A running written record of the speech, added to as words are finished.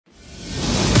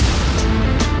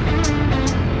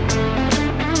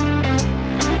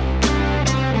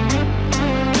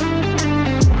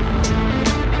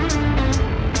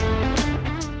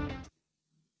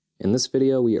this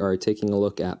video, we are taking a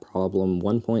look at problem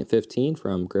 1.15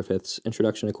 from Griffiths'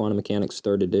 Introduction to Quantum Mechanics,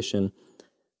 3rd edition.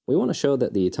 We want to show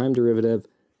that the time derivative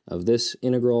of this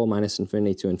integral minus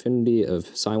infinity to infinity of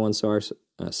psi1 star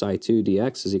psi2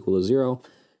 dx is equal to 0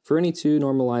 for any two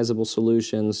normalizable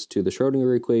solutions to the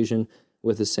Schrödinger equation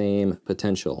with the same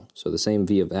potential, so the same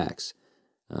v of x.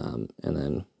 And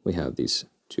then we have these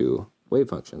two wave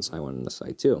functions, psi1 and the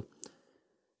psi2.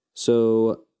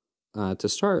 So to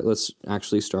start, let's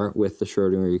actually start with the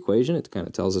Schrödinger equation. It kind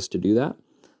of tells us to do that.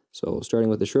 So starting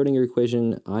with the Schrödinger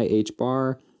equation, IH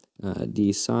bar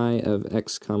d psi of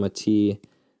x comma t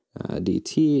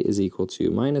dt is equal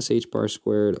to minus h bar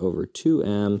squared over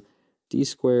 2m d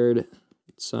squared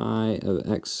psi of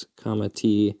x comma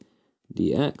t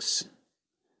dx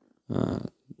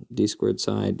d squared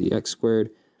psi dx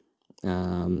squared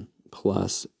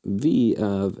plus v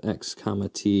of x comma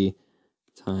t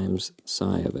times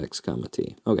psi of x comma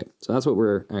t. Okay, so that's what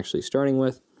we're actually starting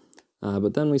with.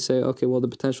 But then we say, okay, well, the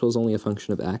potential is only a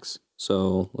function of x,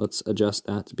 so let's adjust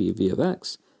that to be v of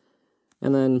x.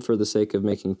 And then for the sake of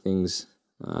making things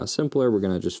simpler, we're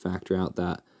going to just factor out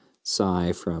that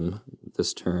psi from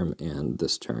this term and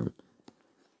this term.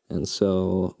 And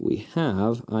so we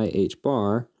have IH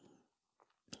bar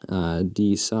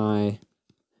d psi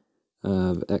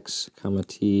of x comma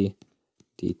t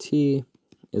dt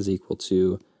is equal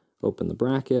to, open the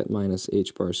bracket, minus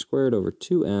h bar squared over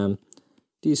 2m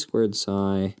d squared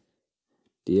psi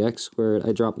dx squared.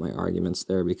 I dropped my arguments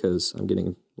there because I'm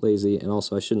getting lazy, and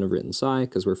also I shouldn't have written psi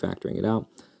because we're factoring it out.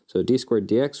 So d squared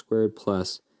dx squared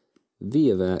plus v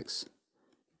of x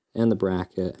and the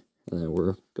bracket, and then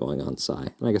we're going on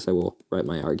psi. And I guess I will write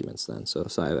my arguments then, so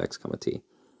psi of x comma t.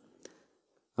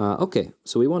 Okay,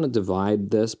 so we want to divide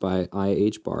this by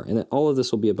IH bar, and all of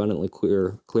this will be abundantly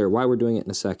clear why we're doing it in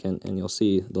a second, and you'll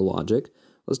see the logic.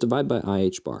 Let's divide by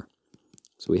IH bar.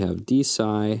 So we have d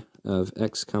psi of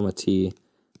x comma t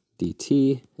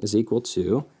dt is equal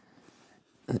to,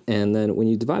 and then when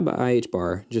you divide by IH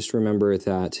bar, just remember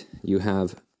that you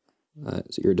have,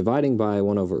 so you're dividing by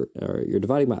you're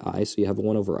dividing by I, so you have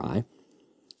 1 over I.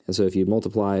 And so if you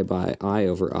multiply by I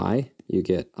over I, you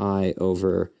get I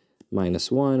over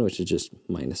minus 1, which is just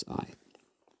minus I.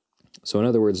 So in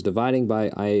other words, dividing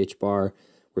by IH bar,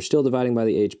 we're still dividing by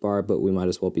the H bar, but we might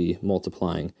as well be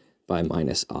multiplying by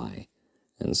minus I.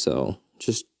 And so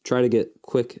just try to get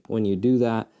quick when you do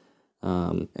that,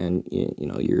 and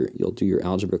you'll do your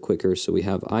algebra quicker. So we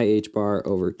have IH bar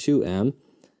over 2m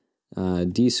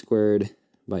d squared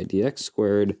by dx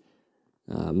squared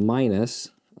minus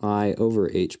I over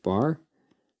h bar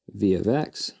v of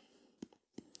x,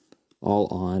 all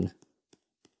on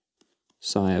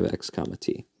psi of x comma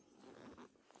t.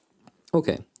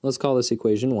 Okay, let's call this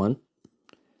equation 1.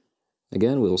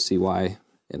 Again, we'll see why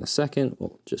in a second.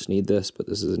 We'll just need this, but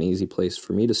this is an easy place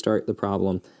for me to start the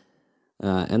problem.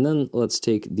 And then let's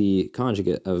take the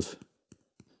conjugate of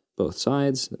both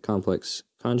sides, the complex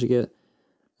conjugate.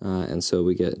 And so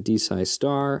we get d psi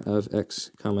star of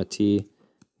x comma t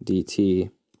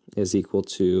dt is equal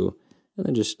to, and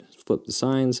then just flip the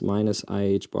signs, minus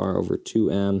IH bar over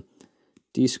 2m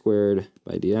d squared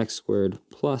by dx squared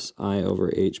plus I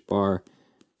over h bar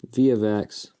v of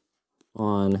x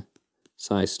on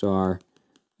psi star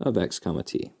of x comma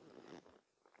t.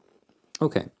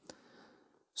 Okay,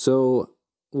 so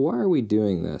why are we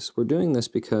doing this? We're doing this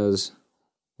because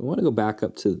we want to go back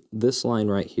up to this line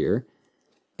right here,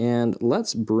 and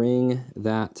let's bring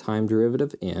that time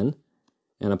derivative in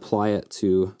and apply it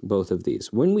to both of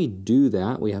these. When we do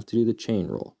that, we have to do the chain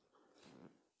rule.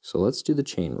 So let's do the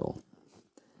chain rule.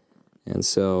 And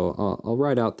so I'll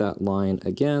write out that line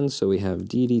again. So we have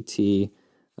d dt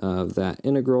of that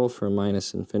integral from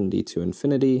minus infinity to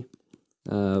infinity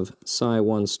of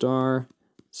psi1 star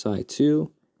psi2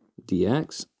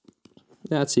 dx.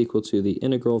 That's equal to the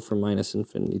integral from minus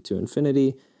infinity to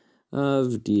infinity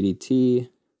of d dt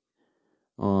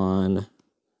on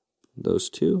those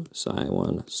two,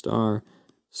 psi1 star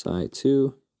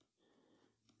psi2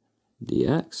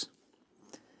 dx.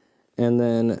 And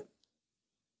then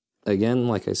again,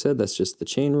 like I said, that's just the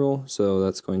chain rule, so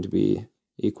that's going to be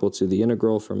equal to the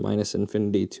integral from minus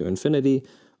infinity to infinity.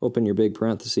 Open your big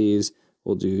parentheses.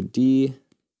 We'll do d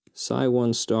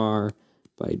psi1 star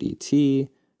by dt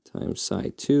times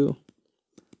psi2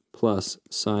 plus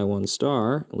psi1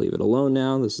 star, leave it alone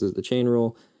now, this is the chain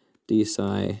rule, d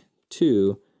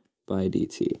psi2 by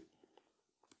dt.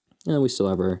 And we still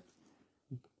have our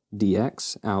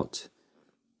dx out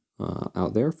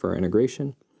there for our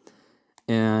integration.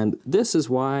 And this is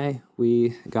why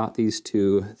we got these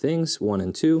two things, 1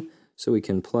 and 2, so we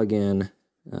can plug in,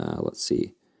 let's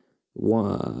see,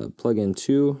 plug in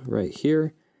 2 right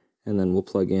here, and then we'll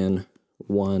plug in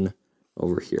 1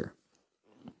 over here.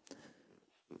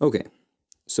 Okay,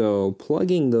 so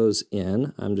plugging those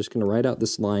in, I'm just going to write out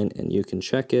this line, and you can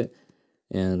check it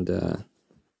and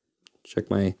check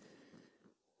my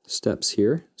steps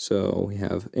here. So we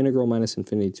have integral minus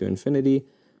infinity to infinity,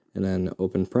 and then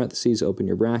open parentheses, open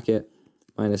your bracket,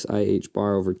 minus IH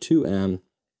bar over 2m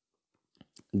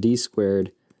d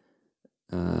squared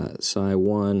psi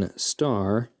 1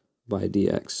 star by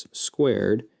dx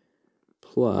squared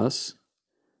plus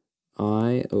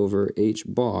I over h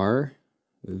bar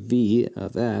v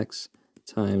of x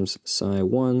times psi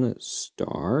 1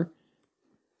 star,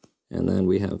 and then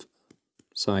we have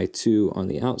psi 2 on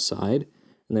the outside,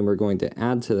 and then we're going to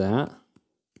add to that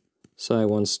psi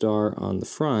 1 star on the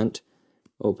front,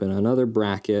 open another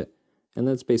bracket, and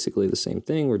that's basically the same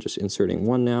thing. We're just inserting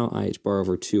 1 now, IH bar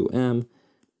over 2m,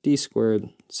 d squared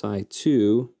psi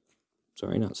 2,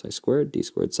 sorry, not psi squared, d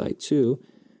squared psi 2,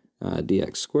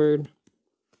 dx squared,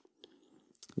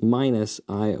 minus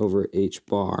I over h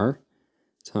bar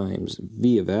times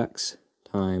v of x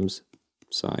times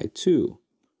psi 2.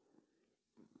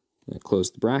 And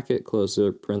close the bracket, close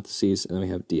the parentheses, and then we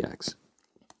have dx.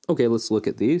 Okay, let's look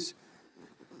at these.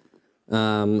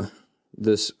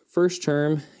 This first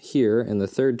term here and the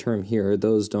third term here,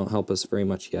 those don't help us very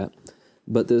much yet.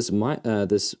 But this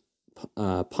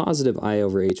positive I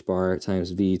over h bar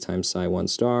times v times psi 1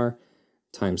 star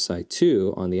times psi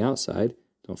 2 on the outside,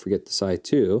 don't forget the psi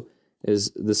 2,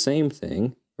 is the same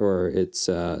thing, or it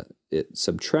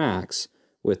subtracts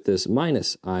with this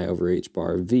minus I over h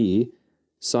bar v,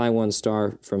 psi 1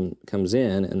 star comes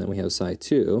in, and then we have psi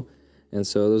 2, and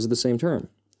so those are the same term.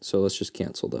 So let's just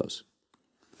cancel those.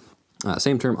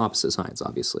 Same term, opposite signs,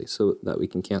 obviously, so that we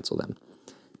can cancel them.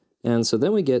 And so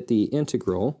then we get the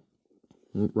integral,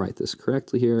 write this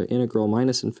correctly here, integral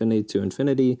minus infinity to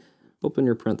infinity, open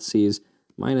your parentheses,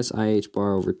 minus IH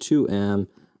bar over 2m,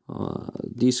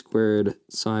 d squared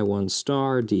psi 1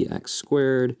 star dx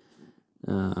squared,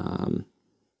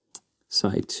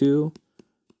 psi 2,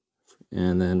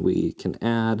 and then we can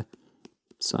add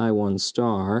psi 1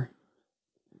 star,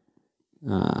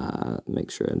 make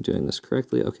sure I'm doing this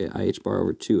correctly, okay, IH bar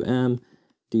over 2m,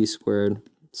 d squared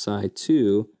psi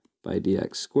 2 by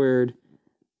dx squared,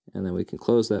 and then we can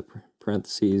close that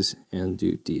parentheses and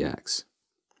do dx.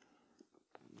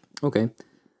 Okay,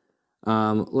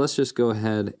 let's just go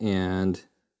ahead and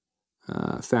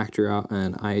factor out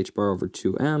an IH bar over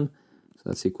 2m, so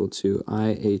that's equal to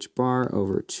IH bar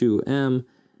over 2m,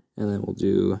 and then we'll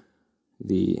do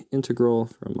the integral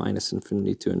from minus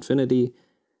infinity to infinity,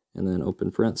 and then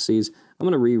open parentheses. I'm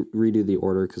going to redo the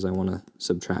order because I want to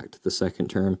subtract the second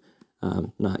term.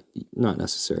 Not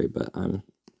necessary, but I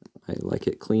like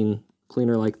it cleaner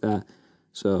like that.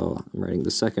 So I'm writing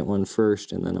the second one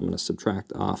first, and then I'm going to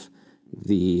subtract off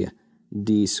the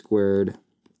d squared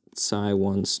psi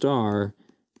 1 star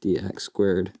dx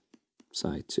squared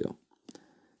psi 2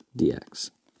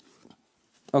 dx.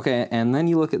 Okay, and then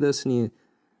you look at this and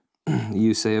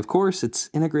you say, of course, it's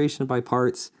integration by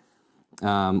parts.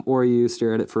 Or you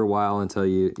stare at it for a while until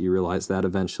you realize that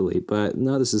eventually. But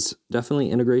no, this is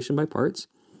definitely integration by parts.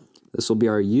 This will be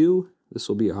our u, this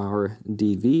will be our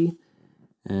dv,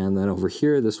 and then over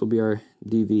here this will be our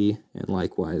dv, and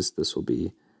likewise this will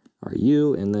be our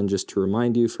u. And then just to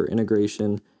remind you, for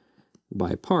integration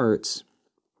by parts,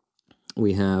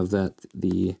 we have that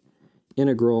the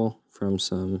integral from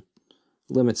some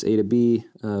limits a to b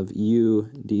of u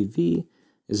dv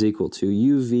is equal to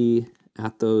uv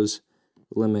at those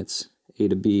limits a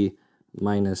to b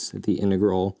minus the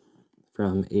integral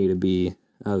from a to b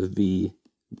of v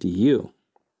du.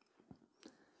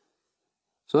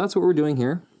 So that's what we're doing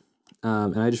here.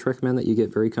 And I just recommend that you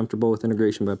get very comfortable with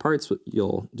integration by parts.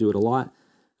 You'll do it a lot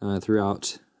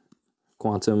throughout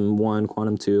Quantum 1,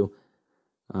 Quantum 2.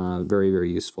 Very,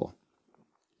 very useful.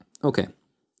 Okay.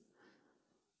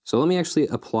 So let me actually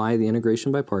apply the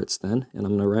integration by parts then, and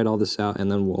I'm going to write all this out,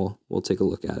 and then we'll take a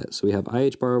look at it. So we have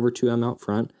IH bar over 2m out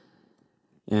front,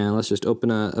 and let's just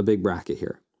open a big bracket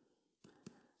here.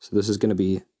 So this is going to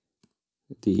be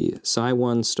the psi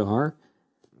 1 star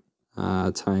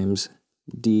times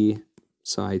d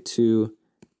psi 2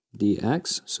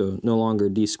 dx, so no longer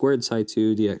d squared psi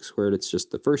 2 dx squared, it's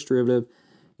just the first derivative,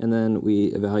 and then we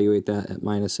evaluate that at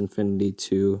minus infinity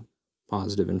to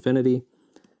positive infinity.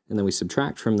 And then we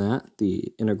subtract from that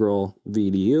the integral v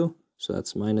du, so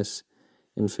that's minus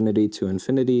infinity to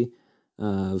infinity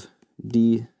of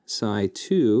d psi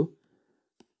 2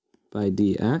 by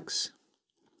dx,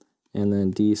 and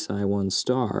then d psi 1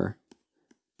 star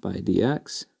by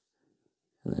dx,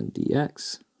 and then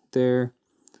dx there.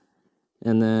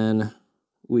 And then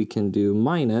we can do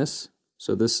minus,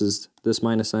 So this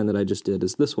minus sign that I just did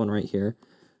is this one right here.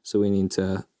 So we need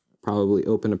to probably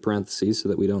open a parenthesis so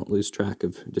that we don't lose track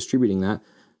of distributing that.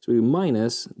 So we do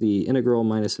minus the integral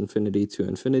minus infinity to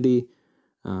infinity.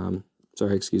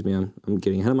 Sorry, excuse me, I'm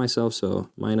getting ahead of myself.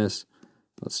 So minus,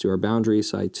 let's do our boundary,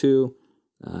 psi 2,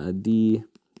 d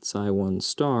psi 1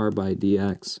 star by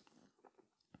dx,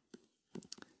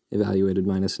 evaluated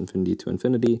minus infinity to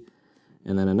infinity.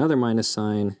 And then another minus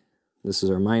sign, this is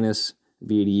our minus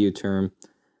v to u term,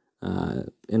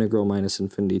 integral minus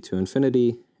infinity to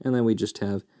infinity, and then we just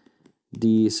have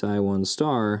d psi 1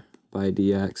 star by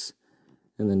dx,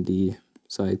 and then d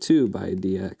psi 2 by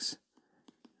dx,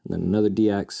 and then another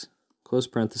dx, close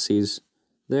parentheses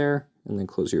there, and then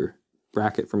close your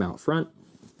bracket from out front.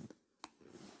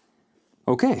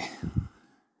 Okay,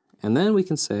 and then we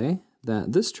can say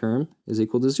that this term is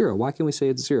equal to 0. Why can we say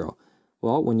it's 0?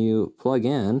 Well, when you plug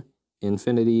in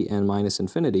infinity and minus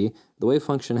infinity, the wave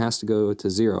function has to go to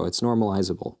 0. It's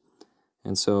normalizable.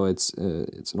 And so it's a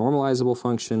normalizable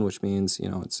function, which means, you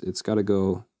know, it's got to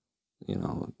go, you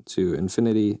know, to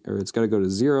infinity, or it's got to go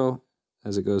to 0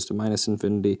 as it goes to minus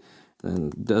infinity,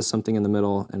 then does something in the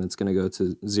middle, and it's going to go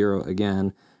to 0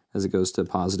 again as it goes to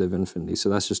positive infinity. So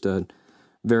that's just a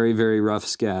very, very rough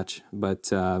sketch, but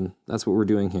that's what we're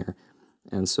doing here.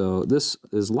 And so this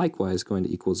is likewise going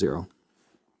to equal 0.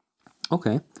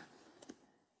 Okay.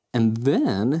 And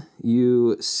then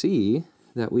you see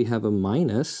that we have a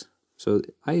minus, so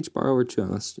IH bar over 2,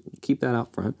 let's keep that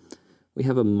out front. We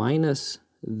have a minus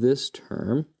this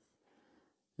term,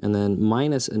 and then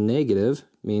minus a negative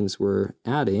means we're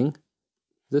adding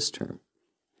this term.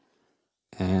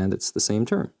 And it's the same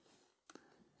term.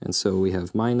 And so we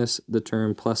have minus the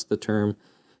term plus the term,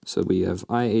 so we have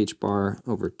IH bar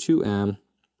over 2m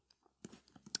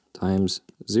times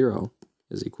 0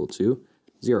 is equal to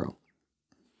 0.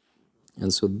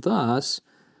 And so thus,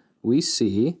 we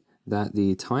see that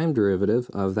the time derivative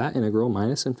of that integral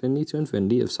minus infinity to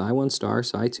infinity of psi 1 star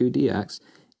psi 2 dx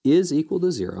is equal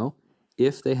to 0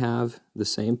 if they have the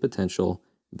same potential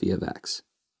v of x.